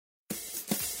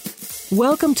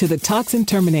Welcome to the Toxin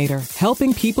Terminator,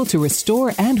 helping people to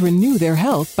restore and renew their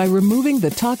health by removing the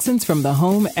toxins from the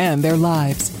home and their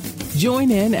lives. Join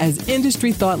in as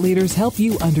industry thought leaders help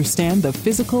you understand the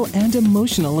physical and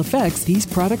emotional effects these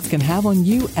products can have on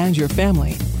you and your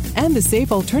family, and the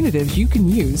safe alternatives you can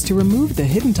use to remove the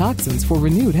hidden toxins for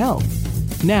renewed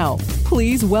health. Now,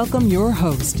 please welcome your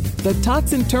host, the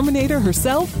Toxin Terminator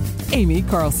herself, Amy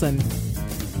Carlson.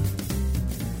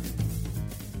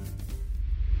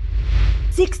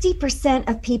 60%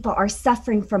 of people are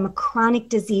suffering from a chronic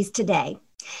disease today.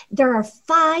 There are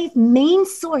 5 main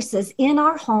sources in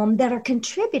our home that are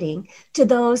contributing to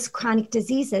those chronic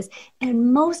diseases,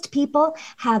 and most people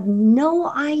have no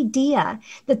idea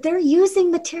that they're using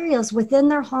materials within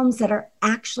their homes that are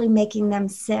actually making them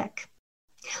sick.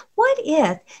 What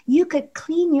if you could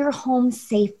clean your home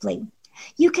safely?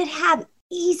 You could have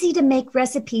easy to make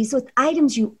recipes with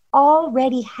items you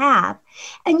already have,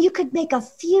 and you could make a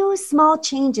few small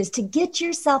changes to get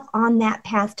yourself on that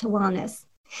path to wellness.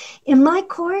 In my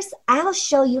course, I'll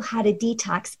show you how to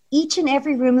detox each and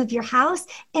every room of your house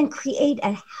and create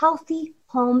a healthy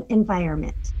home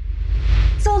environment.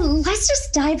 So let's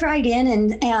just dive right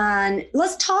in and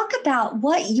let's talk about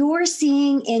what you're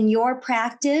seeing in your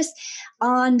practice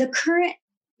on the current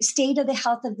state of the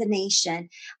health of the nation.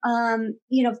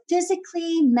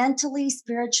 Physically, mentally,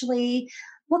 spiritually,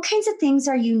 what kinds of things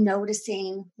are you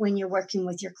noticing when you're working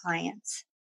with your clients?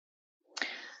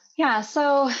 Yeah,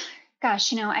 so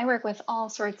gosh, I work with all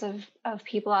sorts of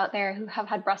people out there who have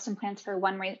had breast implants for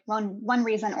one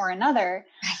reason or another.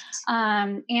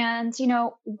 Right.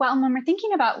 When we're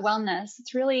thinking about wellness,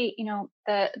 it's really,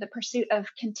 the pursuit of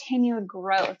continued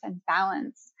growth and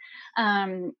balance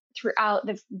throughout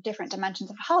the different dimensions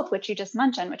of health, which you just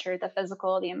mentioned, which are the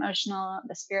physical, the emotional,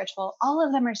 the spiritual. All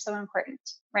of them are so important,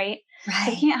 right?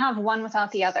 So you can't have one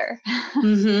without the other.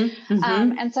 Mm-hmm,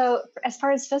 mm-hmm. And so as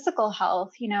far as physical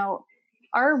health,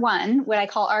 R1, what I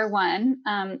call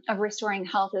R1 of restoring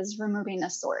health, is removing the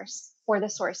source or the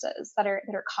sources that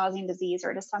are causing disease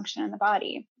or dysfunction in the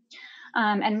body.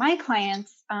 And my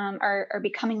clients are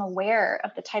becoming aware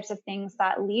of the types of things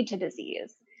that lead to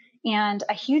disease. And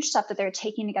a huge step that they're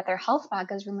taking to get their health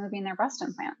back is removing their breast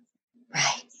implants.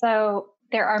 Right. So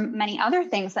there are many other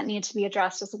things that need to be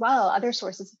addressed as well, other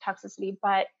sources of toxicity,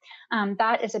 but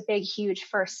that is a big, huge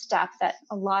first step that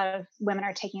a lot of women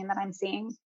are taking that I'm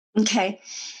seeing. Okay.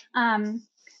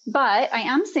 But I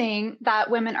am seeing that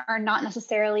women are not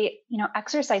necessarily,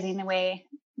 exercising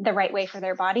the right way for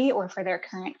their body or for their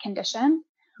current condition,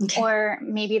 or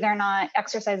maybe they're not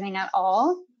exercising at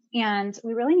all. And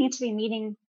we really need to be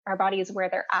meeting our bodies where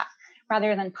they're at,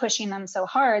 rather than pushing them so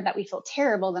hard that we feel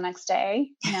terrible the next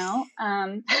day,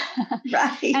 Right.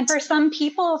 And for some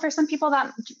people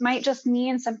that might just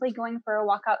mean simply going for a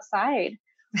walk outside,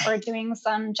 right, or doing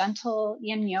some gentle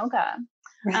yin yoga.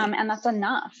 Right. And that's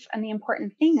enough. And the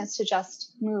important thing is to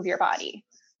just move your body.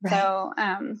 Right. So,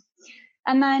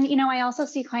 and then, I also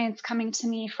see clients coming to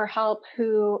me for help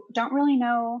who don't really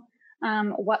know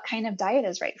what kind of diet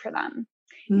is right for them.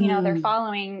 They're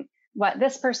following what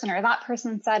this person or that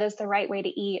person said is the right way to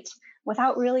eat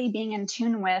without really being in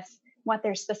tune with what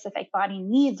their specific body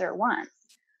needs or wants.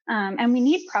 And we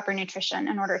need proper nutrition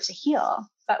in order to heal.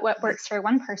 But what works for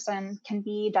one person can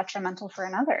be detrimental for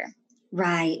another.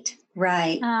 Right,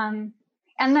 right. And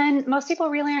then most people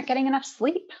really aren't getting enough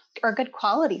sleep or good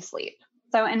quality sleep.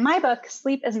 So in my book,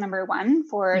 sleep is number 1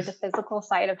 for the physical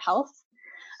side of health.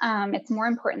 It's more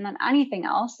important than anything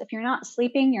else. If you're not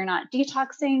sleeping, you're not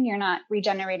detoxing, you're not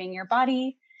regenerating your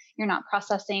body, you're not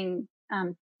processing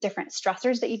different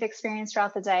stressors that you've experienced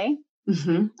throughout the day.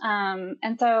 Mm-hmm.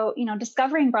 And so,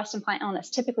 discovering breast implant illness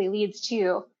typically leads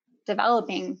to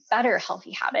developing better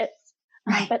healthy habits.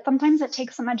 Right. But sometimes it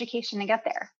takes some education to get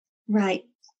there. Right.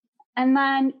 And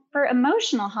then for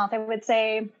emotional health, I would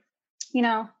say,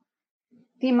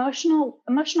 the emotional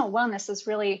wellness is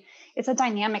really, it's a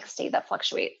dynamic state that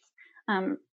fluctuates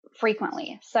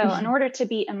frequently. So in order to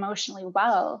be emotionally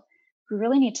well, we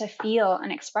really need to feel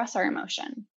and express our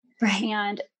emotion. Right.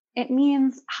 And it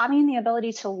means having the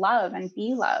ability to love and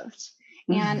be loved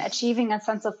and achieving a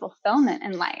sense of fulfillment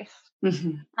in life.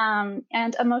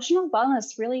 And emotional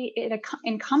wellness really, it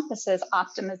encompasses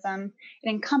optimism. It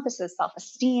encompasses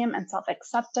self-esteem and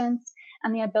self-acceptance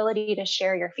and the ability to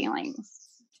share your feelings.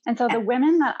 And so the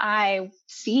women that I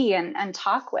see and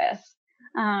talk with,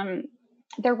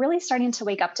 they're really starting to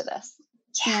wake up to this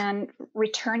and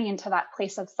returning to that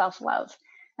place of self-love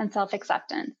and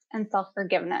self-acceptance and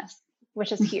self-forgiveness,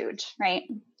 which is huge, right?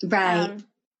 Right.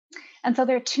 And so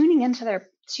they're tuning into their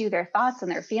thoughts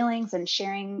and their feelings and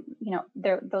sharing,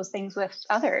 those things with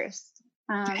others.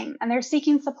 And they're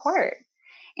seeking support.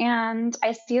 And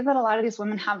I see that a lot of these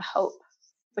women have hope,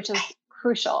 which is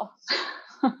crucial.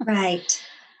 Right.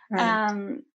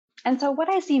 And so what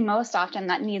I see most often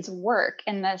that needs work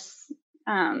in this,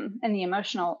 in the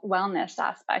emotional wellness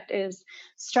aspect, is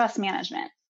stress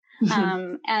management.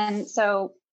 And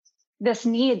so this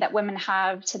need that women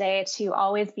have today to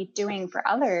always be doing for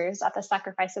others at the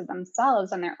sacrifice of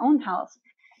themselves and their own health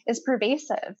is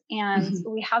pervasive. And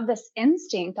we have this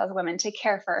instinct as women to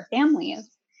care for our families.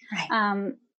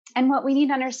 Right. And what we need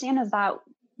to understand is that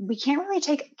we can't really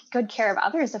take good care of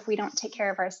others if we don't take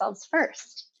care of ourselves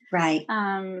first. Right.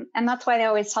 And that's why they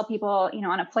always tell people,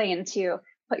 on a plane to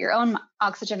put your own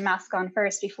oxygen mask on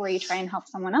first before you try and help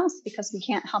someone else, because we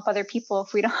can't help other people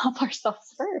if we don't help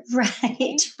ourselves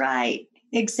first. Right.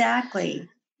 Exactly.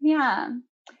 Yeah.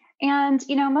 And,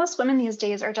 most women these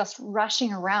days are just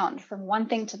rushing around from one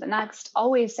thing to the next,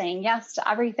 always saying yes to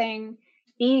everything,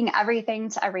 being everything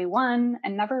to everyone,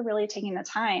 and never really taking the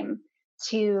time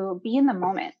to be in the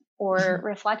moment or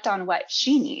reflect on what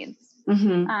she needs.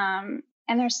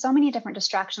 And there's so many different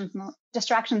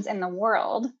distractions in the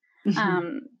world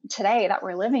today that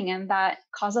we're living in that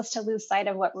cause us to lose sight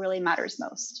of what really matters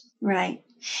most. Right.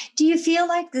 Do you feel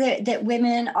like that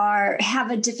women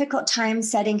have a difficult time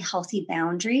setting healthy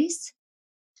boundaries?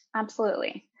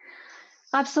 Absolutely.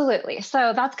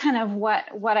 So that's kind of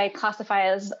what I classify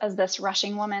as this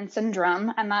rushing woman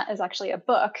syndrome. And that is actually a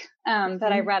book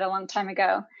that I read a long time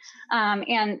ago.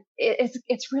 And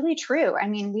it's really true. I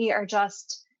mean, we are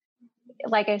just,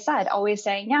 like I said, always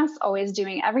saying yes, always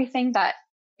doing everything that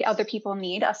the other people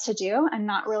need us to do, and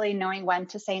not really knowing when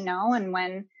to say no and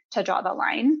when to draw the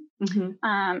line,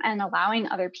 and allowing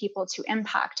other people to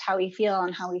impact how we feel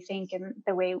and how we think and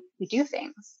the way we do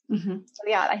things. So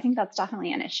yeah, I think that's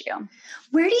definitely an issue.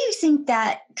 Where do you think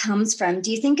that comes from?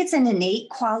 Do you think it's an innate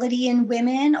quality in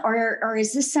women, or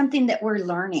is this something that we're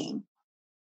learning?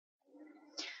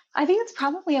 I think it's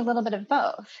probably a little bit of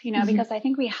both, because I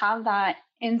think we have that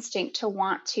instinct to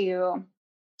want to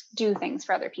do things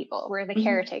for other people. We're the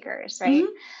caretakers, right?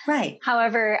 Right.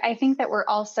 However, I think that we're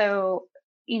also,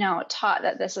 taught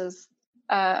that this is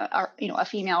a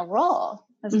female role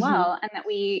as well, and that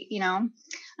we,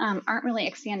 aren't really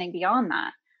expanding beyond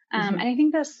that. And I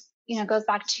think this, goes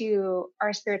back to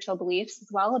our spiritual beliefs as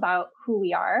well about who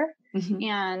we are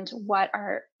and what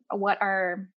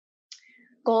our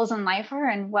goals in life are,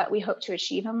 and what we hope to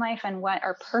achieve in life, and what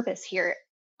our purpose here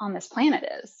on this planet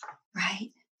is.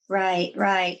 Right.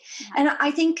 And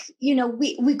I think,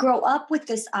 we grow up with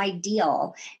this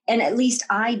ideal, and at least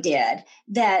I did,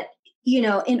 that,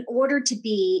 in order to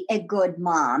be a good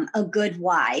mom, a good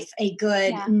wife, a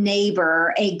good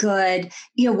neighbor, a good,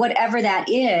 whatever that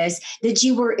is, that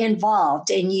you were involved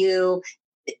and you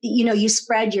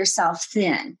spread yourself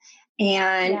thin.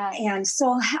 And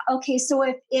so, okay, so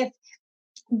if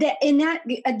that, and that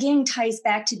again ties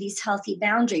back to these healthy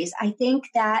boundaries. I think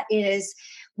that is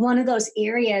one of those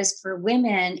areas for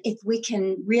women, if we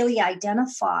can really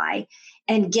identify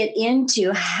and get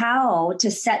into how to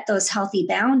set those healthy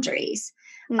boundaries.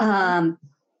 Well,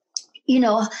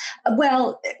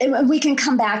 we can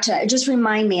come back to it. Just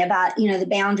remind me about, the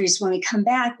boundaries when we come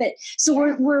back. But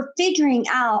so we're figuring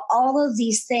out all of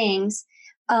these things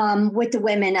with the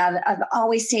women of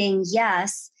always saying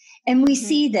yes. And we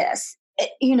see this,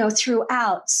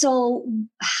 throughout. So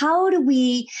how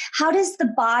does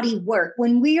the body work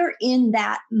when we are in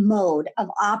that mode of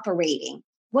operating?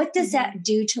 What does that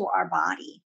do to our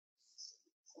body?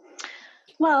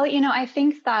 Well, I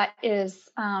think that is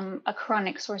a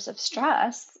chronic source of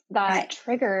stress that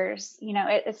triggers,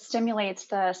 it stimulates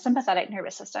the sympathetic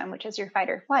nervous system, which is your fight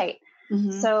or flight.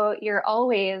 So if you're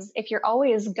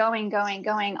always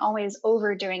going, always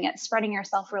overdoing it, spreading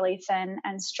yourself really thin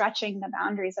and stretching the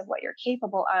boundaries of what you're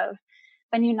capable of,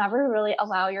 then you never really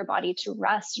allow your body to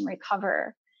rest and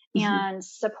recover and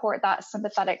support that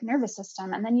sympathetic nervous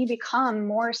system. And then you become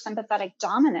more sympathetic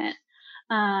dominant.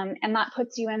 And that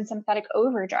puts you in sympathetic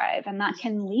overdrive, and that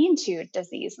can lead to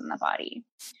disease in the body.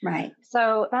 Right.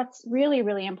 So that's really,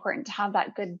 really important to have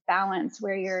that good balance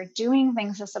where you're doing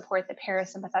things to support the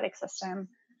parasympathetic system,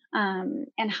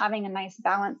 and having a nice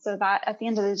balance so that at the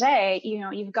end of the day,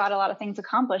 you've got a lot of things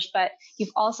accomplished, but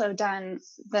you've also done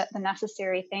the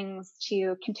necessary things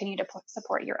to continue to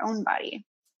support your own body.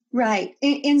 Right.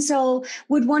 And so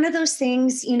would one of those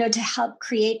things, to help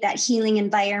create that healing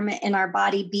environment in our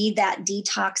body be that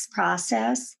detox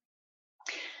process?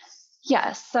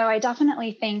 Yes. So I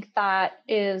definitely think that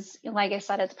is, like I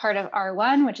said, it's part of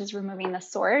R1, which is removing the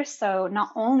source. So not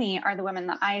only are the women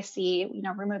that I see,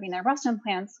 removing their breast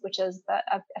implants, which is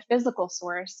a physical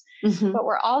source, but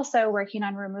we're also working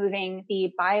on removing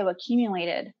the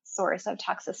bioaccumulated source of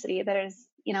toxicity that is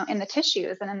in the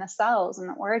tissues and in the cells and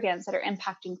the organs that are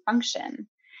impacting function.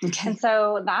 Okay. And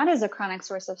so that is a chronic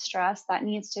source of stress that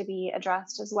needs to be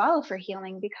addressed as well for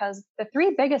healing, because the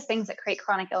three biggest things that create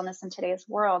chronic illness in today's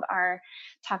world are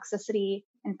toxicity,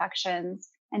 infections,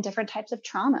 and different types of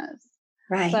traumas.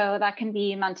 Right. So that can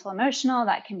be mental, emotional,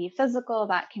 that can be physical,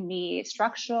 that can be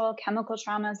structural, chemical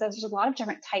traumas. There's a lot of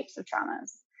different types of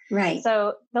traumas. Right.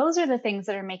 So those are the things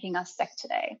that are making us sick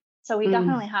today. So we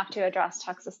definitely have to address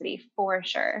toxicity for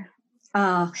sure.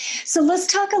 So let's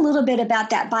talk a little bit about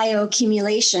that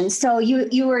bioaccumulation. So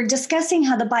you were discussing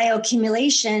how the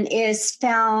bioaccumulation is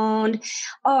found,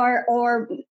 or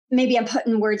maybe I'm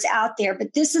putting words out there,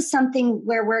 but this is something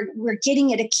where we're getting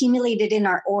it accumulated in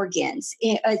our organs.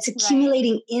 It's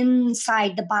accumulating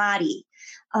inside the body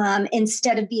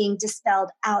instead of being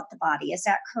dispelled out the body. Is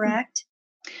that correct?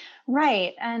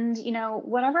 Right. And,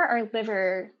 whatever our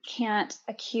liver can't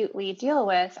acutely deal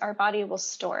with, our body will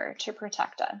store to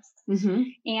protect us. Mm-hmm.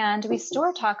 And we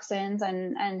store toxins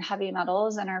and heavy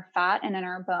metals in our fat and in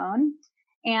our bone.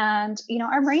 And,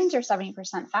 our brains are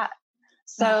 70% fat.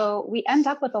 So we end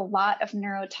up with a lot of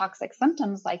neurotoxic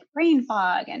symptoms like brain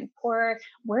fog and poor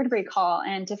word recall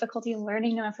and difficulty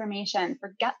learning new information,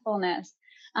 forgetfulness,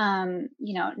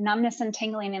 numbness and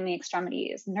tingling in the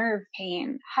extremities, nerve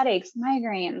pain, headaches,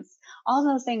 migraines. All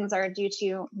those things are due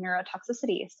to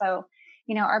neurotoxicity. So,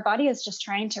 our body is just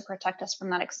trying to protect us from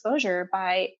that exposure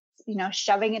by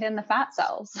shoving it in the fat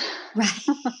cells.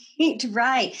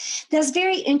 Right. That's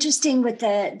very interesting with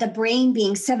the brain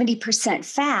being 70%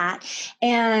 fat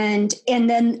and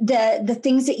then the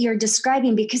things that you're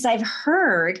describing, because I've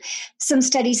heard some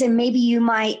studies, and maybe you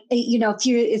might,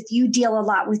 if you deal a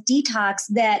lot with detox,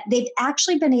 that they've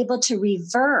actually been able to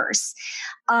reverse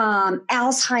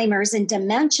Alzheimer's and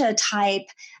dementia type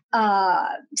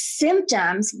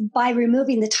symptoms by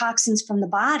removing the toxins from the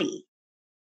body.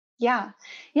 Yeah.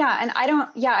 And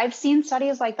I've seen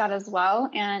studies like that as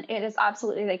well. And it is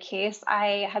absolutely the case.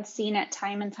 I have seen it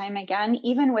time and time again,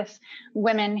 even with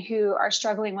women who are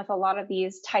struggling with a lot of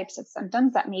these types of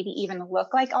symptoms that maybe even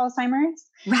look like Alzheimer's.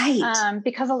 Right.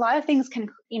 Because a lot of things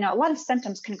a lot of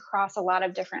symptoms can cross a lot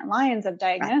of different lines of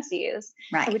diagnoses.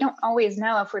 Right. So we don't always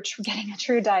know if we're getting a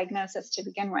true diagnosis to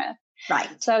begin with.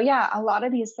 Right. So a lot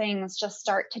of these things just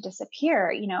start to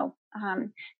disappear,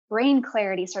 brain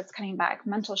clarity starts coming back,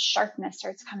 mental sharpness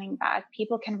starts coming back.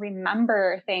 People can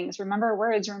remember things, remember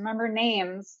words, remember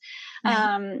names,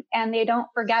 and they don't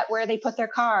forget where they put their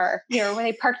car, where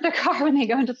they parked their car when they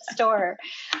go into the store,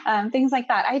 things like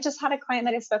that. I just had a client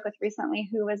that I spoke with recently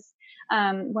who was,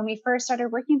 when we first started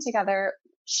working together,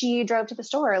 she drove to the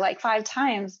store like 5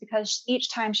 times because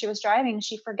each time she was driving,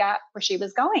 she forgot where she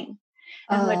was going.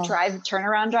 And would turn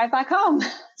around, drive back home.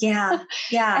 Yeah.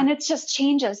 And it just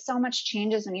changes. So much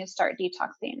changes when you start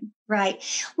detoxing. Right.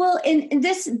 Well, and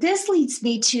this leads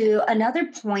me to another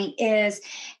point is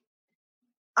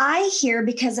I hear,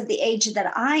 because of the age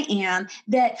that I am,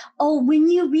 that, when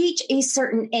you reach a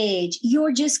certain age,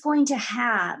 you're just going to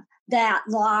have that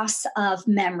loss of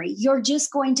memory. You're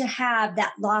just going to have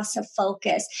that loss of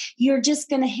focus. You're just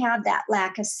going to have that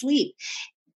lack of sleep.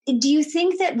 Do you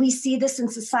think that we see this in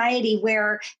society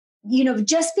where,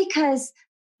 just because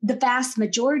the vast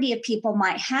majority of people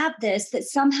might have this, that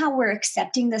somehow we're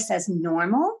accepting this as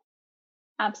normal?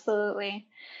 Absolutely.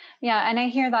 Yeah. And I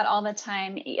hear that all the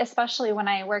time, especially when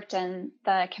I worked in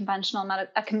the conventional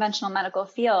medical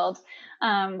field,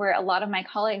 where a lot of my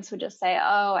colleagues would just say,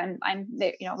 I'm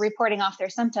reporting off their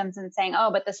symptoms and saying,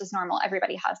 but this is normal.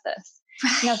 Everybody has this.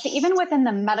 Right. So even within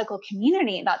the medical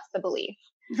community, that's the belief.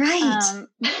 Right.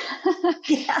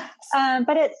 Yes.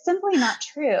 But it's simply not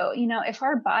true. If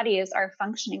our bodies are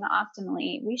functioning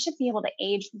optimally, we should be able to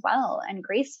age well and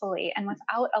gracefully and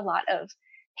without a lot of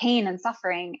pain and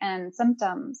suffering and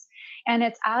symptoms. And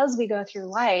it's as we go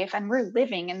through life, and we're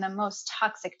living in the most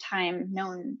toxic time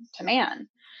known to man.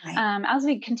 Right. As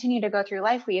we continue to go through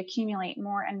life, we accumulate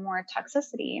more and more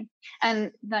toxicity.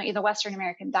 And the Western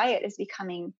American diet is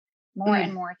becoming more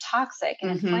and more toxic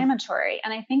and inflammatory.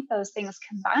 And I think those things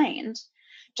combined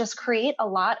just create a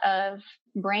lot of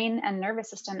brain and nervous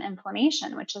system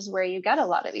inflammation, which is where you get a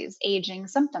lot of these aging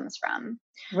symptoms from.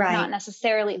 Right. Not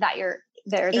necessarily that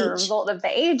they're a result of the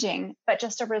aging, but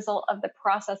just a result of the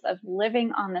process of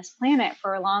living on this planet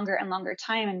for a longer and longer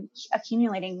time and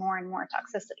accumulating more and more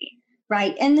toxicity.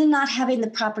 Right. And then not having the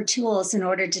proper tools in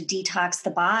order to detox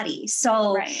the body.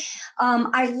 So Right.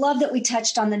 I love that we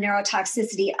touched on the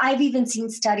neurotoxicity. I've even seen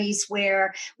studies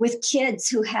where with kids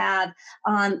who have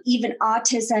even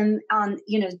autism on,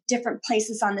 different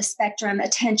places on the spectrum,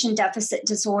 attention deficit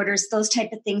disorders, those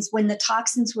type of things, when the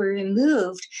toxins were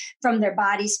removed from their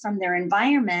bodies, from their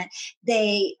environment,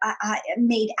 they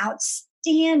made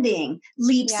outstanding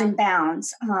leaps and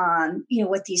bounds,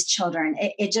 with these children.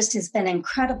 It just has been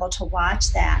incredible to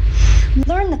watch that.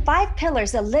 Learn the 5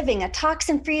 pillars of living a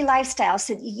toxin-free lifestyle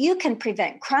so that you can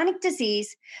prevent chronic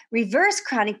disease, reverse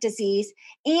chronic disease,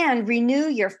 and renew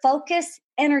your focus,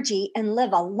 energy, and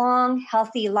live a long,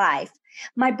 healthy life.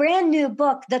 My brand new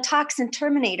book, The Toxin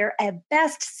Terminator, a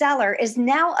bestseller, is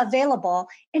now available,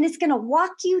 and it's going to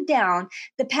walk you down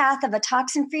the path of a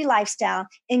toxin-free lifestyle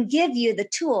and give you the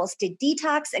tools to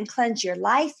detox and cleanse your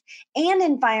life and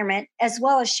environment, as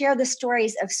well as share the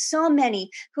stories of so many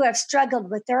who have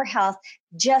struggled with their health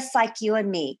just like you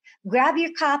and me. Grab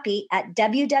your copy at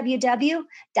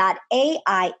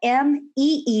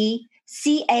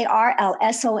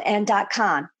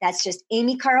www.AIMEECARLSON.com. That's just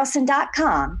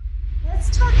amycarlson.com.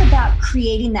 Let's talk about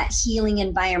creating that healing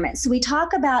environment. So we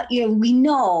talk about, we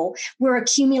know we're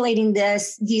accumulating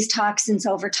these toxins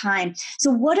over time. So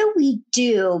what do we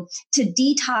do to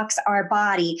detox our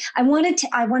body? I want to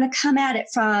come at it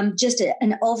from just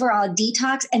an overall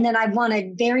detox, and then I want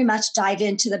to very much dive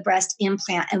into the breast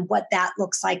implant and what that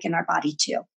looks like in our body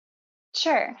too.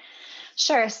 Sure.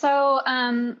 So,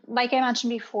 like I mentioned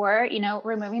before,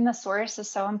 removing the source is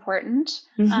so important,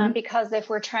 because if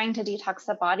we're trying to detox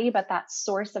the body, but that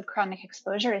source of chronic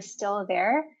exposure is still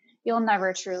there, you'll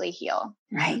never truly heal.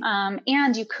 Right.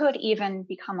 And you could even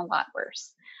become a lot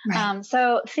worse. Right.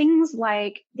 So things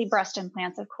like the breast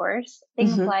implants, of course,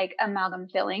 things like amalgam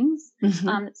fillings,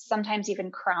 sometimes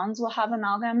even crowns will have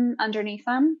amalgam underneath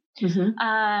them.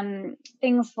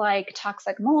 Things like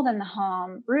toxic mold in the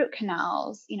home, root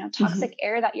canals, toxic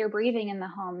air that you're breathing in the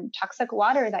home, toxic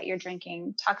water that you're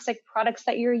drinking, toxic products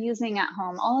that you're using at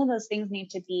home. All of those things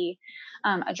need to be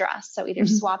addressed. So either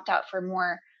swapped out for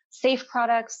more safe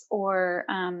products or,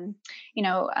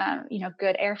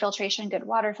 good air filtration, good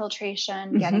water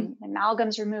filtration, getting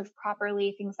amalgams removed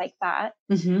properly, things like that.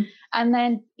 And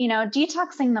then,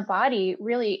 detoxing the body,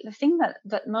 really the thing that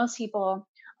most people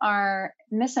are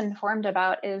misinformed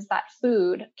about is that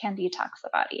food can detox the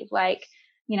body, like,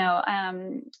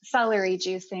 celery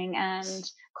juicing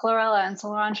and chlorella and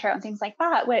cilantro and things like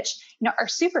that, which, are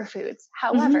superfoods.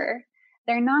 However,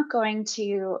 they're not going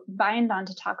to bind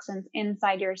onto toxins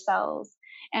inside your cells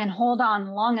and hold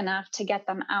on long enough to get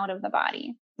them out of the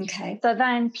body. Okay. So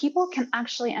then people can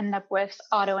actually end up with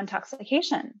auto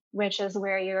intoxication, which is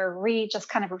where you're just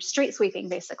kind of street sweeping,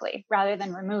 basically, rather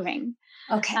than removing.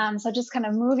 Okay. So just kind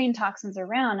of moving toxins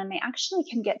around, and they actually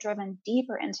can get driven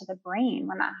deeper into the brain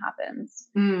when that happens.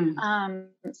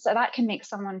 So that can make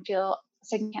someone feel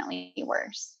significantly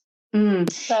worse.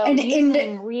 So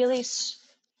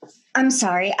I'm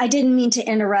sorry, I didn't mean to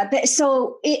interrupt. But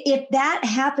so if that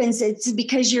happens, it's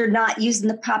because you're not using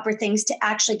the proper things to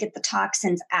actually get the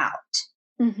toxins out.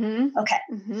 Okay.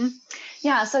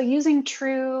 Yeah. So using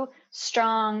true,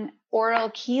 strong oral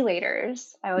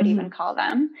chelators, I would even call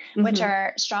them, which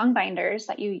are strong binders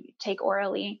that you take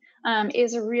orally,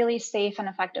 is a really safe and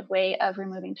effective way of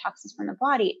removing toxins from the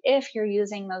body if you're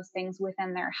using those things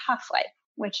within their half-life,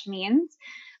 which means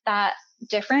that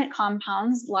different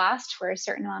compounds last for a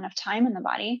certain amount of time in the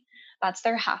body. That's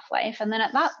their half-life. And then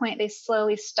at that point, they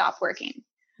slowly stop working.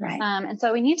 Right. And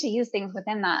so we need to use things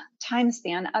within that time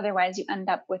span. Otherwise, you end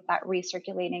up with that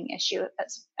recirculating issue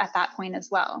at that point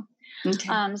as well. Okay.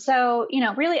 So,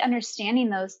 really understanding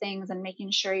those things and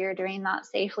making sure you're doing that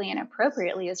safely and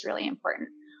appropriately is really important,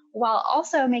 while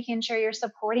also making sure you're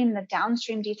supporting the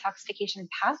downstream detoxification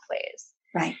pathways.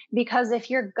 Right. Because if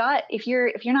you're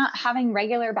not having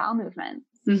regular bowel movements,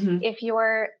 if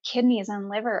your kidneys and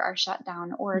liver are shut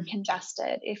down or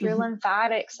congested, if your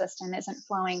lymphatic system isn't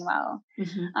flowing well,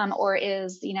 or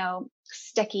is,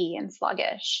 sticky and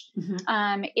sluggish,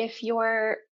 if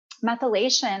your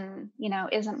methylation,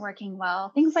 isn't working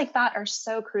well, things like that are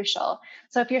so crucial.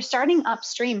 So if you're starting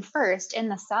upstream first in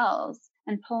the cells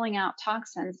and pulling out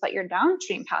toxins, but your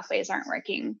downstream pathways aren't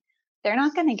working, they're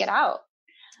not going to get out.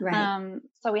 Right.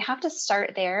 So we have to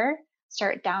start there,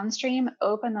 start downstream,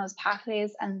 open those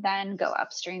pathways, and then go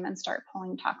upstream and start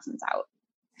pulling toxins out.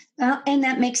 Well, and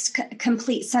that makes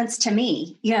complete sense to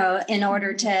me, in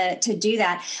order to do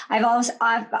that. I've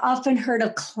often heard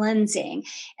of cleansing,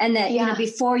 and that,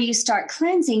 before you start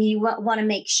cleansing, you want to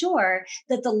make sure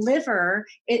that the liver,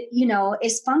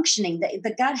 is functioning,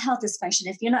 the gut health is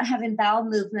functioning. If you're not having bowel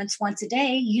movements once a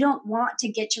day, you don't want to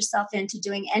get yourself into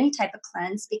doing any type of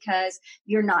cleanse, because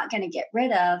you're not going to get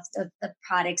rid of the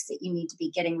products that you need to be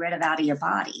getting rid of out of your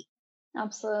body.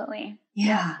 Absolutely.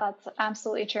 Yeah. That's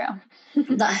absolutely true.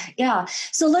 Yeah.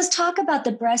 So let's talk about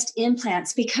the breast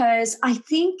implants, because I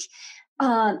think,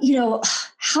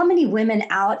 how many women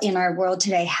out in our world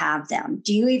today have them?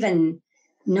 Do you even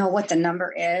know what the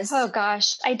number is? Oh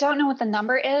gosh, I don't know what the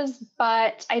number is,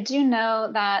 but I do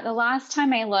know that the last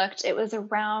time I looked, it was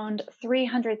around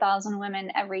 300,000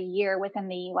 women every year within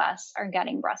the US are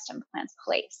getting breast implants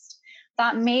placed.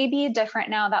 That may be different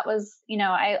now. That was,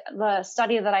 the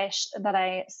study that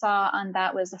I saw on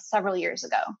that was several years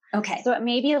ago. Okay. So it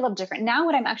may be a little different. Now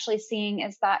what I'm actually seeing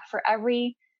is that for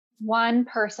every one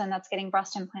person that's getting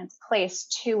breast implants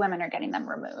placed, 2 women are getting them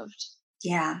removed.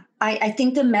 Yeah, I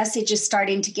think the message is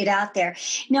starting to get out there.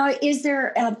 Now, is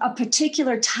there a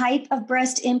particular type of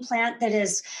breast implant that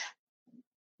is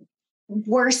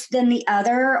worse than the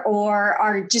other, or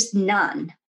are just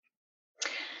none?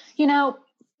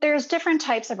 There's different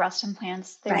types of breast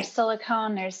implants. There's Right.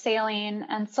 silicone, there's saline,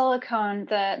 and silicone.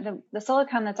 The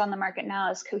silicone that's on the market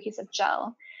now is cohesive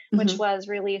gel, which was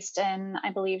released in, I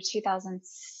believe,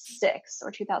 2006 or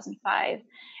 2005.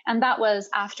 And that was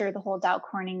after the whole Dow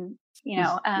Corning,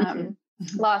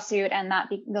 lawsuit, and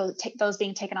those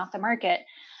being taken off the market.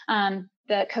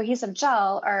 The cohesive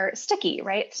gel are sticky,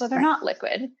 right? So they're not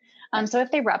liquid. So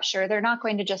if they rupture, they're not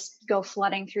going to just go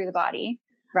flooding through the body.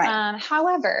 Right.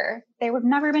 However, they have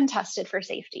never been tested for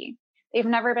safety. They've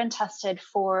never been tested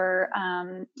for,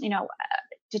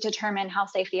 to determine how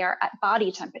safe they are at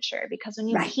body temperature. Because when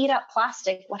you heat up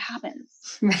plastic, what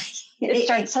happens? Right. It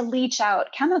starts to leach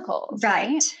out chemicals.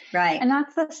 Right. And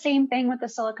that's the same thing with the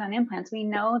silicone implants. We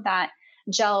know that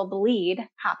gel bleed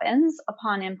happens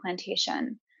upon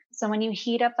implantation. So when you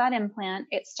heat up that implant,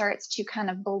 it starts to kind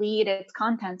of bleed its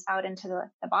contents out into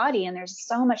the body. And there's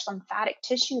so much lymphatic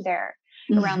tissue there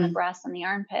around the breasts and the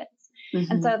armpits.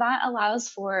 And so that allows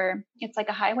for, it's like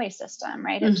a highway system,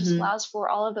 right? It just allows for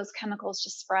all of those chemicals to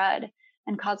spread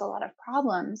and cause a lot of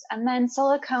problems. And then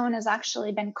silicone has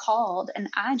actually been called an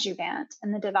adjuvant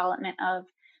in the development of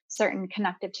certain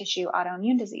connective tissue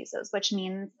autoimmune diseases, which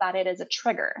means that it is a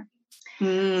trigger.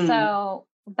 So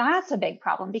that's a big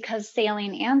problem, because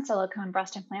saline and silicone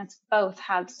breast implants both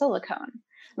have silicone.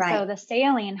 Right. So the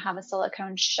saline have a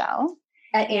silicone shell,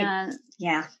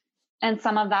 and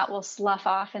some of that will slough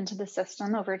off into the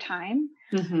system over time.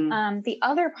 The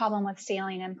other problem with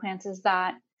saline implants is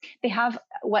that they have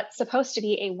what's supposed to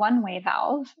be a one-way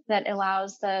valve that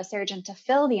allows the surgeon to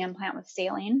fill the implant with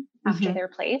saline after they're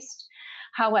placed.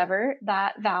 However,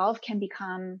 that valve can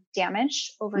become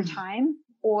damaged over time,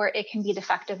 or it can be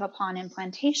defective upon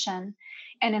implantation.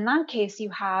 And in that case,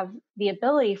 you have the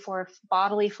ability for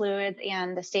bodily fluids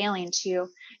and the saline to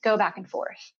go back and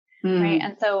forth. Right.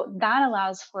 And so that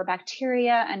allows for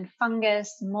bacteria and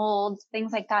fungus, mold,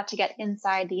 things like that to get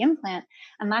inside the implant.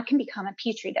 And that can become a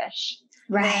petri dish.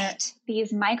 Right.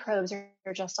 These microbes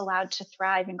are just allowed to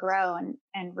thrive and grow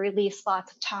and release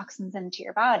lots of toxins into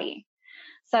your body.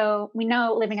 So we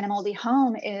know living in a moldy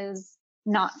home is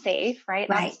not safe, right?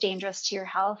 That's dangerous to your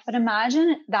health. But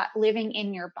imagine that living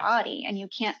in your body and you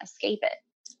can't escape it.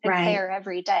 It's there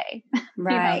every day.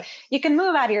 Right. You can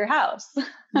move out of your house.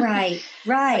 Right.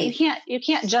 But you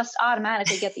can't just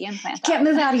automatically get the implant. Can't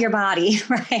move out of your body.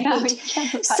 Right. No, you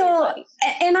can't move out of So, your body.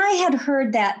 and I had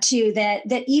heard that too, that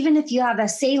even if you have a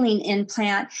saline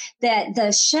implant, that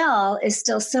the shell is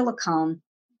still silicone.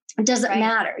 It doesn't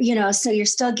matter, so you're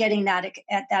still getting that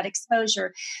at that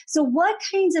exposure. So what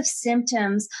kinds of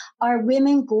symptoms are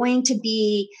women going to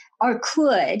be, or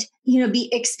could, be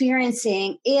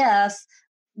experiencing if,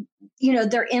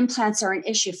 their implants are an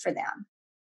issue for them?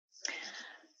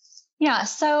 Yeah.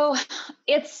 So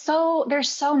there's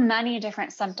so many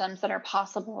different symptoms that are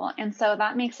possible. And so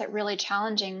that makes it really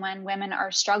challenging when women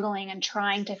are struggling and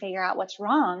trying to figure out what's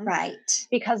wrong. Right.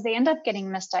 Because they end up getting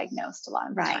misdiagnosed a lot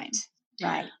of the time.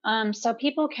 Right. So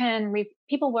people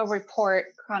will report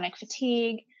chronic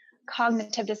fatigue,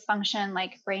 cognitive dysfunction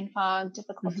like brain fog,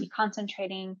 difficulty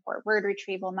concentrating, poor word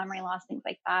retrieval, memory loss, things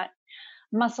like that,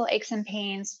 muscle aches and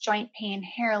pains, joint pain,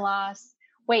 hair loss,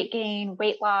 weight gain,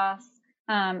 weight loss,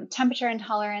 temperature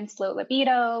intolerance, low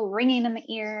libido, ringing in the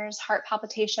ears, heart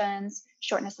palpitations,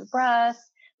 shortness of breath,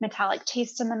 metallic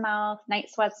taste in the mouth, night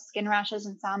sweats, skin rashes,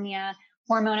 insomnia,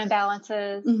 hormone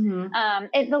imbalances.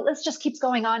 The list just keeps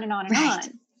going on and on and on.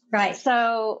 Right.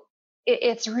 So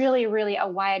it's really, really a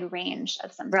wide range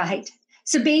of symptoms. Right.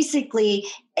 So basically,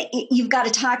 you've got a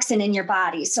toxin in your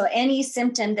body. So any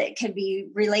symptom that could be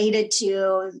related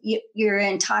to you're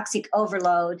in toxic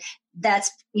overload,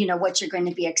 that's, what you're going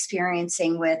to be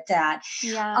experiencing with that.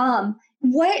 Yeah.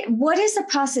 What is the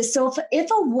process? So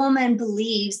if a woman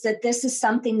believes that this is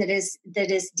something that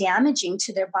is damaging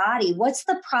to their body, what's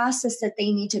the process that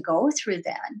they need to go through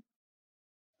then?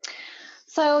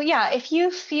 So yeah, if you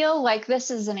feel like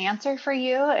this is an answer for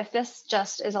you, if this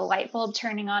just is a light bulb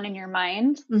turning on in your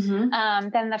mind,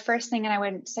 then the first thing that I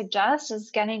would suggest is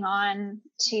getting on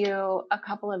to a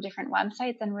couple of different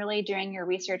websites and really doing your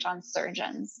research on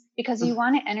surgeons, because you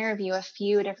want to interview a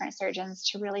few different surgeons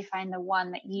to really find the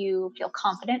one that you feel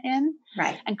confident in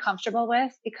and comfortable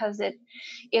with, because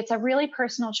it's a really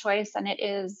personal choice, and it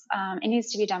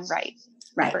needs to be done right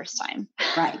the first time.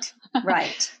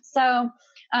 Right. So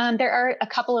there are a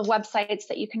couple of websites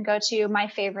that you can go to. My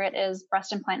favorite is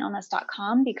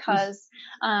breastimplantillness.com, because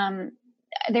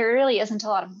there really isn't a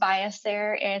lot of bias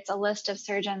there. It's a list of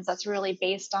surgeons that's really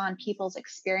based on people's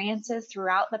experiences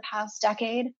throughout the past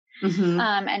decade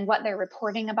and what they're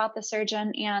reporting about the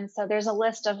surgeon. And so there's a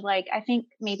list of I think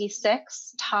maybe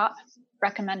 6 top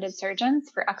recommended surgeons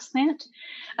for explant.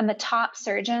 And the top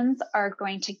surgeons are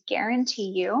going to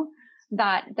guarantee you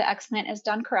that the explant is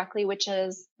done correctly, which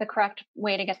is the correct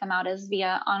way to get them out is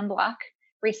via en bloc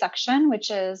resection, which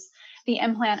is the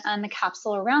implant and the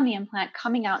capsule around the implant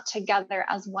coming out together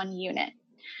as one unit,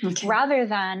 rather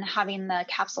than having the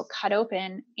capsule cut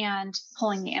open and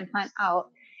pulling the implant out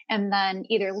and then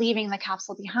either leaving the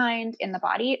capsule behind in the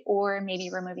body or maybe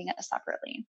removing it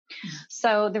separately.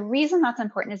 So the reason that's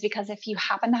important is because if you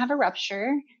happen to have a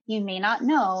rupture, you may not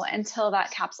know until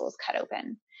that capsule is cut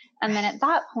open. And then at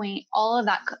that point, all of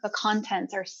the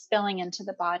contents are spilling into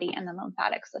the body and the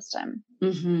lymphatic system.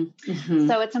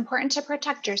 So it's important to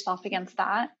protect yourself against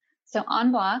that. So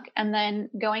en bloc, and then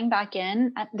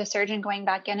the surgeon going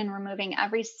back in and removing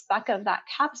every speck of that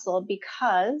capsule,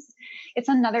 because it's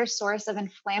another source of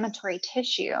inflammatory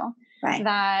tissue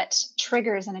that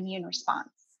triggers an immune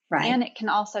response. And it can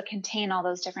also contain all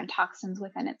those different toxins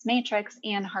within its matrix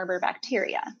and harbor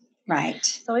bacteria.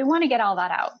 So we want to get all that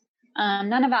out.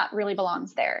 None of that really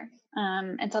belongs there.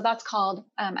 And so that's called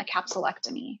a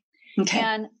capsulectomy.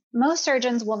 And most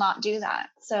surgeons will not do that.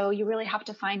 So you really have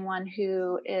to find one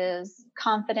who is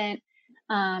confident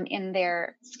in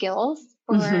their skills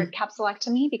for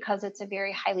capsulectomy, because it's a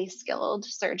very highly skilled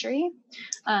surgery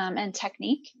and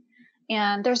technique.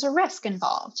 And there's a risk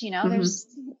involved. There's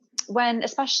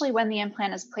especially when the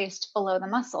implant is placed below the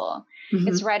muscle,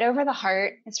 it's right over the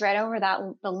heart, it's right over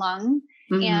the lung.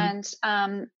 And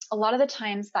a lot of the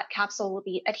times that capsule will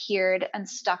be adhered and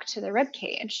stuck to the rib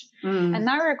cage. And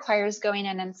that requires going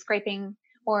in and scraping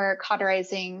or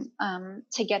cauterizing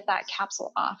to get that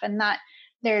capsule off. And that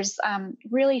there's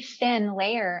really thin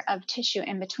layer of tissue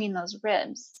in between those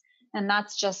ribs. And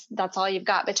that's all you've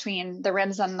got between the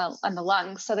ribs and the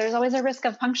lungs. So there's always a risk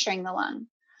of puncturing the lung.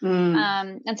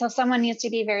 And so someone needs to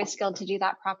be very skilled to do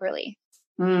that properly.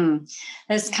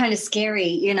 That's kind of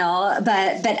scary,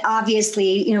 but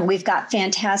obviously, we've got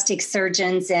fantastic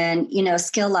surgeons and,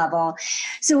 skill level.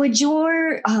 So would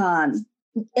your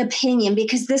opinion,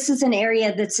 because this is an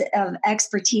area that's of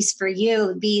expertise for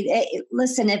you,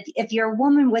 listen, if you're a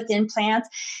woman with implants,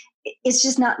 it's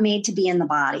just not made to be in the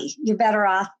body. You're better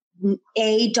off,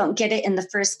 A, don't get it in the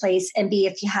first place, and B,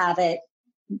 if you have it,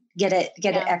 get it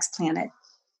explanted.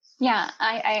 Yeah,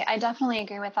 I definitely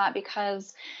agree with that,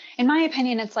 because in my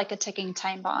opinion, it's like a ticking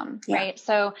time bomb, right?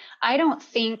 So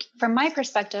from my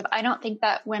perspective, I don't think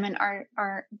that women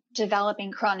are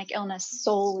developing chronic illness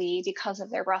solely because of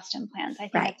their breast implants. I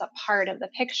think it's a part of the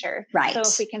picture. So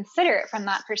if we consider it from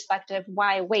that perspective,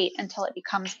 why wait until it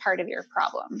becomes part of your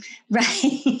problem?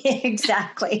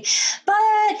 Exactly. But,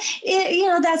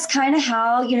 that's kind of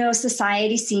how,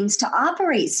 society seems to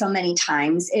operate so many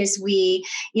times, is we,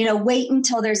 wait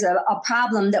until there's a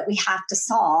problem that we have to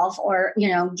solve or,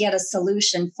 get a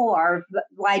solution for. But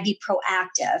why be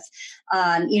proactive?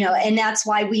 And that's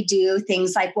why we do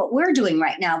things like what we're doing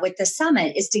right now with the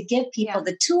summit, is to give people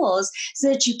the tools so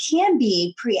that you can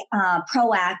be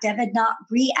proactive and not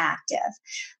reactive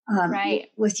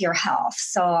with your health.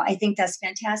 So I think that's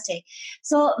fantastic.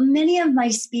 So many of my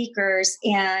speakers,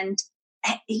 and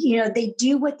they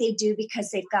do what they do because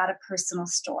they've got a personal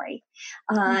story.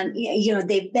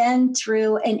 They've been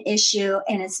through an issue,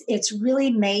 and it's really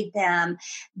made them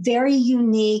very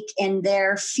unique in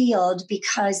their field,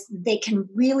 because they can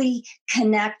really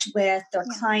connect with their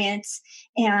clients.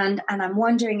 And I'm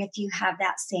wondering if you have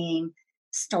that same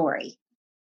story.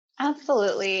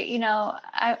 Absolutely.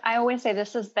 I always say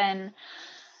this has been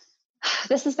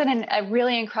a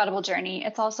really incredible journey.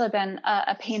 It's also been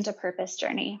a pain to purpose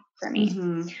journey for me.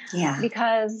 Mm-hmm. Yeah.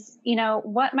 Because,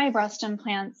 what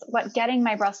getting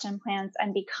my breast implants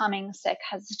and becoming sick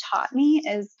has taught me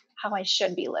is how I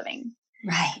should be living.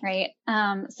 Right.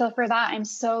 So for that, I'm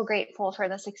so grateful for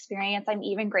this experience. I'm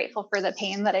even grateful for the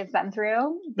pain that I've been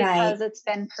through because it's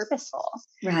been purposeful.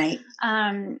 Right.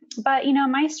 But,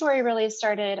 my story really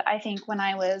started, I think, when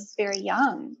I was very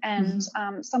young, and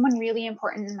someone really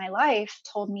important in my life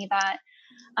told me that,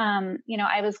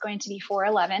 I was going to be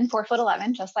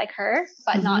 4'11", just like her,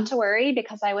 but not to worry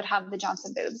because I would have the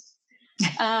Johnson boobs.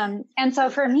 And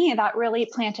so for me, that really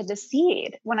planted the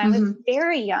seed when I was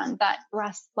very young, that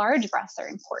large breasts are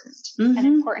important, an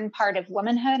important part of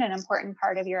womanhood, an important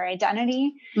part of your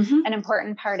identity, an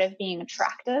important part of being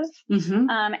attractive.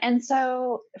 And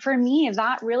so for me,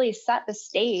 that really set the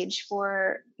stage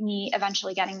for me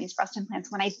eventually getting these breast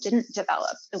implants when I didn't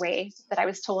develop the way that I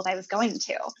was told I was going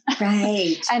to.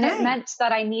 Right. And it meant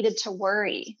that I needed to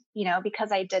worry,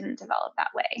 because I didn't develop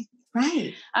that way.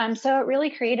 Right. So it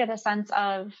really created a sense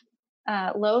of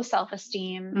low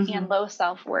self-esteem and low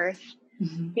self-worth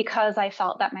because I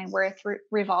felt that my worth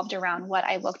revolved around what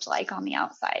I looked like on the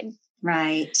outside.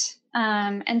 Right.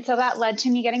 And so that led to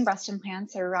me getting breast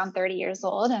implants at around 30 years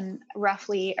old. And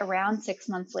roughly around 6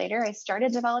 months later, I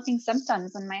started developing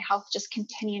symptoms and my health just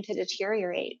continued to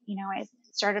deteriorate. I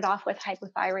started off with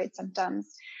hypothyroid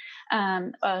symptoms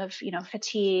of,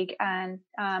 fatigue and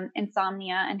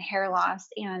insomnia and hair loss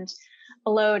and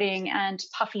bloating and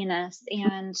puffiness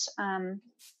and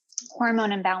hormone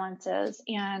imbalances.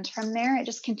 And from there, it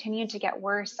just continued to get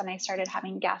worse. And I started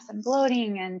having gas and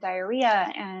bloating and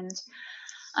diarrhea and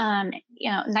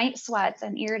night sweats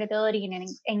and irritability and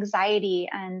anxiety,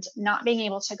 and not being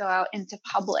able to go out into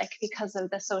public because of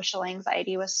the social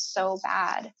anxiety was so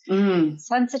bad.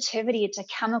 Sensitivity to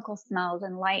chemical smells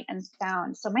and light and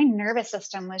sound. So my nervous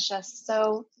system was just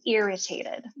so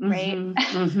irritated, right?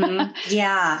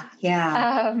 Yeah.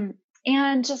 Yeah.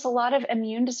 And just a lot of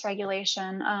immune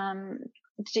dysregulation,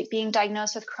 being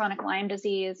diagnosed with chronic Lyme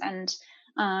disease and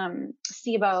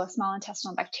SIBO, small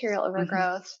intestinal bacterial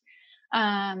overgrowth.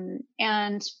 And,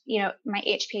 my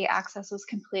HPA axis was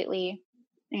completely,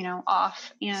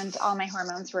 off, and all my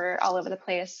hormones were all over the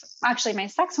place. Actually, my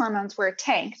sex hormones were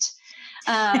tanked.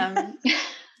 My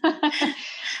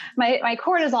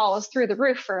cortisol was through the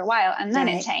roof for a while, and then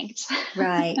it tanked.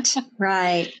 Right.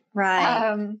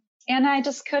 And I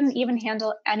just couldn't even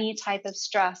handle any type of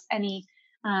stress, any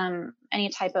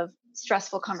type of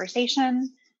stressful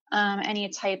conversation, any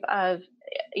type of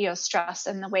stress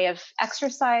in the way of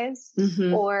exercise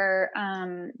or,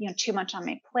 too much on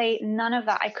my plate. None of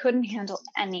that. I couldn't handle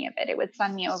any of it. It would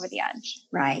send me over the edge.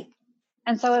 Right.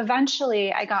 And so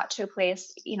eventually I got to a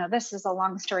place, this is a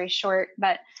long story short,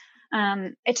 but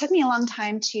it took me a long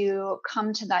time to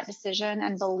come to that decision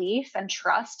and belief and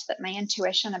trust that my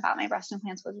intuition about my breast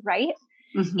implants was right.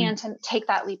 And to take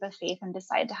that leap of faith and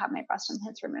decide to have my breast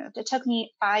implants removed. It took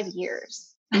me 5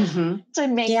 years. To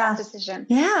make that decision.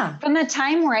 Yeah. From the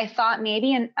time where I thought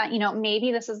maybe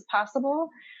this is possible,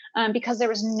 because there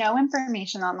was no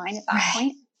information online at that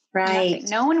point. Right. Nothing.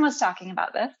 No one was talking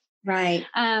about this. Right.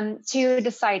 To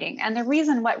deciding. And the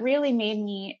reason what really made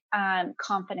me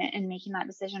confident in making that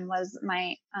decision was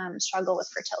my struggle with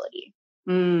fertility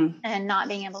and not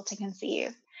being able to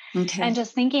conceive. Okay. And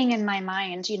just thinking in my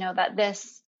mind, that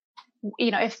this,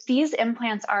 if these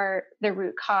implants are the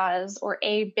root cause or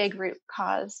a big root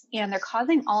cause, and they're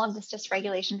causing all of this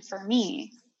dysregulation for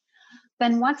me,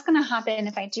 then what's going to happen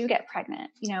if I do get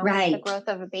pregnant, with the growth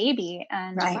of a baby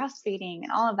and breastfeeding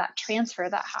and all of that transfer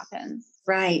that happens.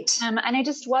 Right. And I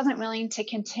just wasn't willing to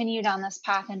continue down this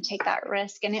path and take that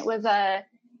risk. And it was, I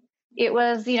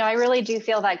really do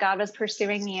feel that God was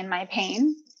pursuing me in my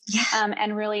pain. Yeah.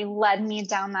 And really led me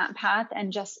down that path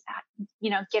and just,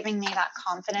 giving me that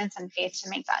confidence and faith to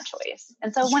make that choice.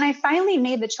 And so when I finally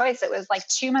made the choice, it was like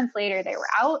 2 months later, they were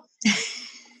out,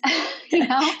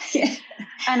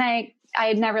 and I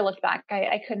had never looked back.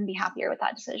 I couldn't be happier with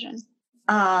that decision.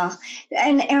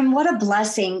 And what a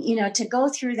blessing, to go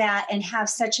through that and have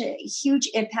such a huge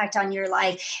impact on your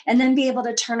life, and then be able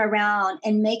to turn around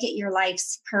and make it your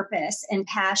life's purpose and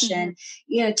passion,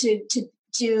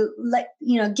 to let,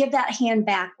 give that hand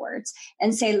backwards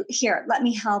and say, here, let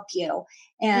me help you,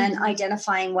 and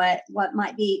identifying what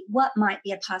might be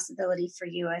a possibility for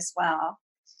you as well.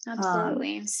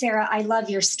 Absolutely. Sarah, I love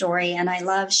your story and I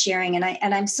love sharing,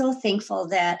 and I'm so thankful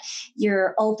that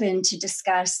you're open to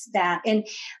discuss that. And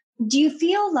do you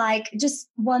feel like, just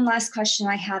one last question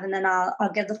I have, and then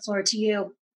I'll give the floor to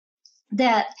you,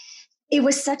 that it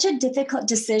was such a difficult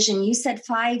decision. You said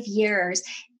 5 years.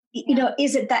 You know,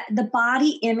 is it that the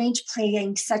body image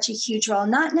playing such a huge role?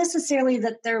 Not necessarily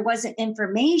that there wasn't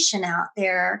information out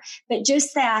there, but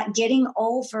just that getting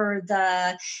over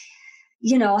the,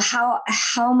 you know, how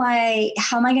am I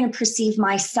going to perceive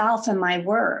myself and my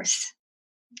worth?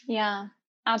 Yeah,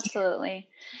 absolutely.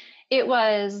 It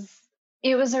was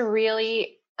a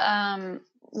really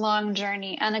long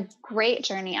journey, and a great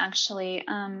journey, actually.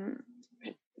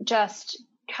 Just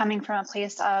coming from a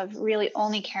place of really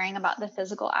only caring about the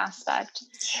physical aspect,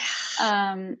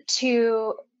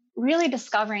 to really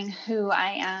discovering who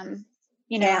I am,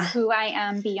 you know, who I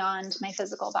am beyond my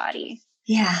physical body.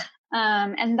 Yeah.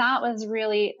 And that was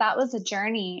a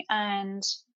journey. And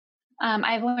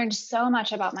I've learned so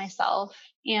much about myself,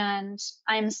 and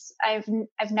I've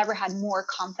never had more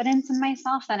confidence in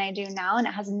myself than I do now. And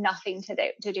it has nothing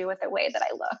to do with the way that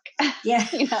I look. Yeah.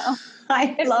 You know,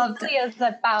 I love it really is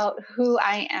about who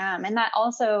I am. And that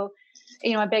also,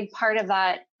 you know, a big part of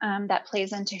that, that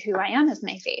plays into who I am is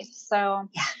my faith. So,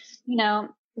 you know,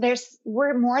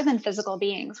 we're more than physical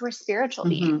beings. We're spiritual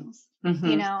beings,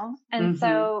 you know? And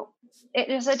so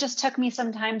it just took me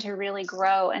some time to really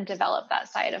grow and develop that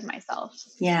side of myself.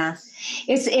 Yeah.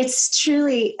 It's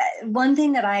truly one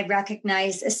thing that I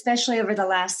recognize, especially over the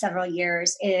last several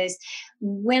years, is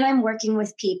when I'm working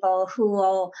with people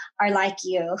who are like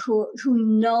you, who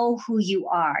know who you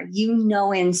are, you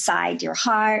know, inside your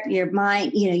heart, your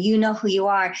mind, you know who you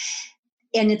are.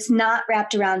 And it's not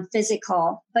wrapped around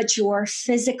physical, but your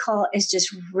physical is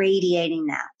just radiating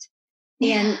that.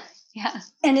 And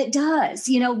and it does,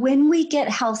 you know, when we get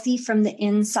healthy from the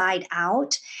inside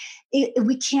out,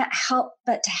 we can't help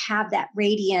but to have that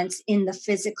radiance in the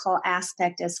physical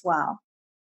aspect as well.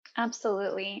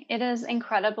 Absolutely. It is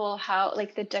incredible how,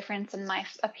 like, the difference in my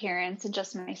appearance and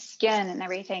just my skin and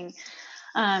everything,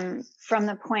 from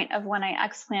the point of when I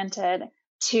explanted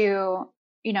to,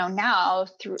 you know, now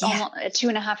through almost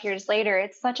 2.5 years later,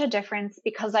 it's such a difference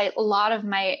because a lot of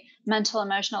my mental,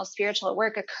 emotional, spiritual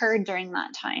work occurred during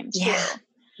that time too.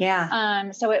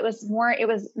 So it was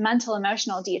mental,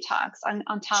 emotional detox on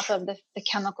top of the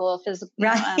chemical, physical,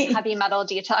 heavy metal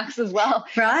detox as well.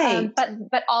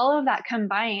 But all of that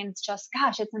combined, just,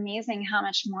 gosh, it's amazing how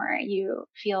much more you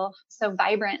feel so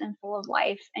vibrant and full of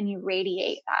life, and you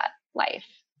radiate that life.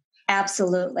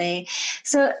 Absolutely.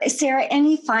 So, Sarah,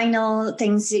 any final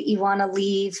things that you want to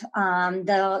leave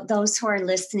those who are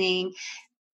listening?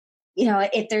 You know,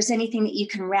 if there's anything that you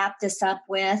can wrap this up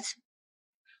with.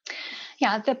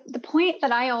 Yeah, the point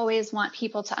that I always want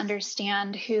people to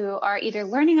understand who are either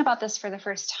learning about this for the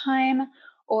first time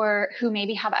or who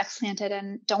maybe have explanted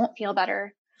and don't feel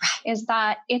better is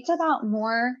that it's about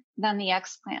more than the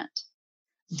explant.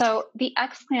 So the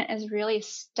explant is really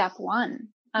step one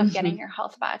of getting your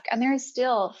health back. And there's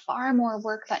still far more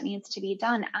work that needs to be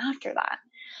done after that.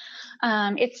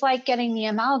 It's like getting the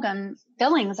amalgam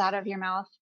fillings out of your mouth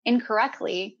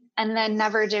incorrectly and then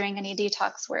never doing any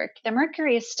detox work. The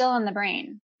mercury is still in the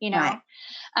brain, you know,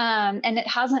 and it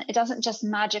doesn't just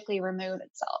magically remove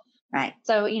itself.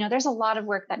 So, you know, there's a lot of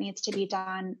work that needs to be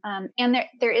done. And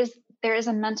there is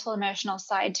a mental, emotional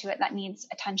side to it that needs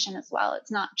attention as well.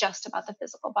 It's not just about the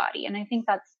physical body. And I think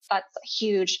that's a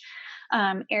huge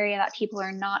area that people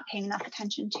are not paying enough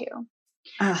attention to.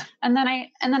 And then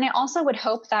I also would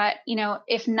hope that, you know,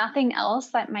 if nothing else,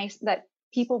 that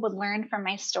people would learn from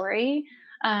my story,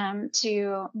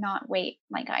 to not wait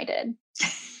like I did,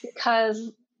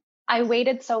 because I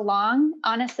waited so long.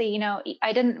 Honestly, you know,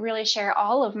 I didn't really share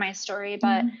all of my story,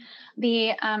 but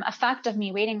the effect of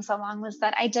me waiting so long was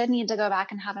that I did need to go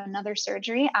back and have another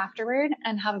surgery afterward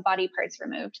and have body parts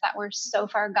removed that were so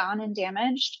far gone and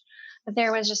damaged that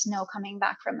there was just no coming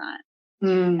back from that.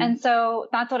 And so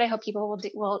that's what I hope people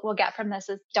will get from this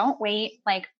is don't wait,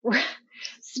 like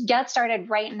get started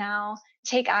right now,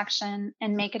 take action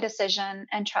and make a decision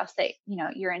and trust that, you know,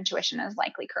 your intuition is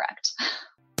likely correct.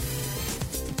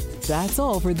 That's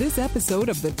all for this episode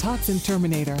of The Toxin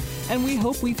Terminator, and we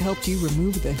hope we've helped you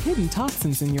remove the hidden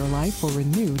toxins in your life for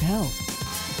renewed health.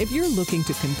 If you're looking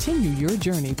to continue your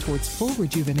journey towards full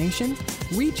rejuvenation,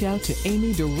 reach out to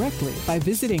Amy directly by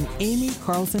visiting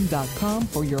amycarlson.com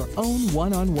for your own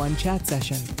one-on-one chat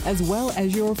session, as well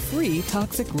as your free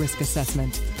toxic risk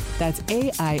assessment. That's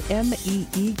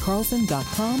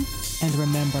AIMEEcarlson.com. And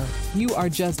remember, you are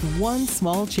just one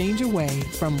small change away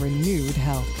from renewed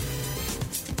health.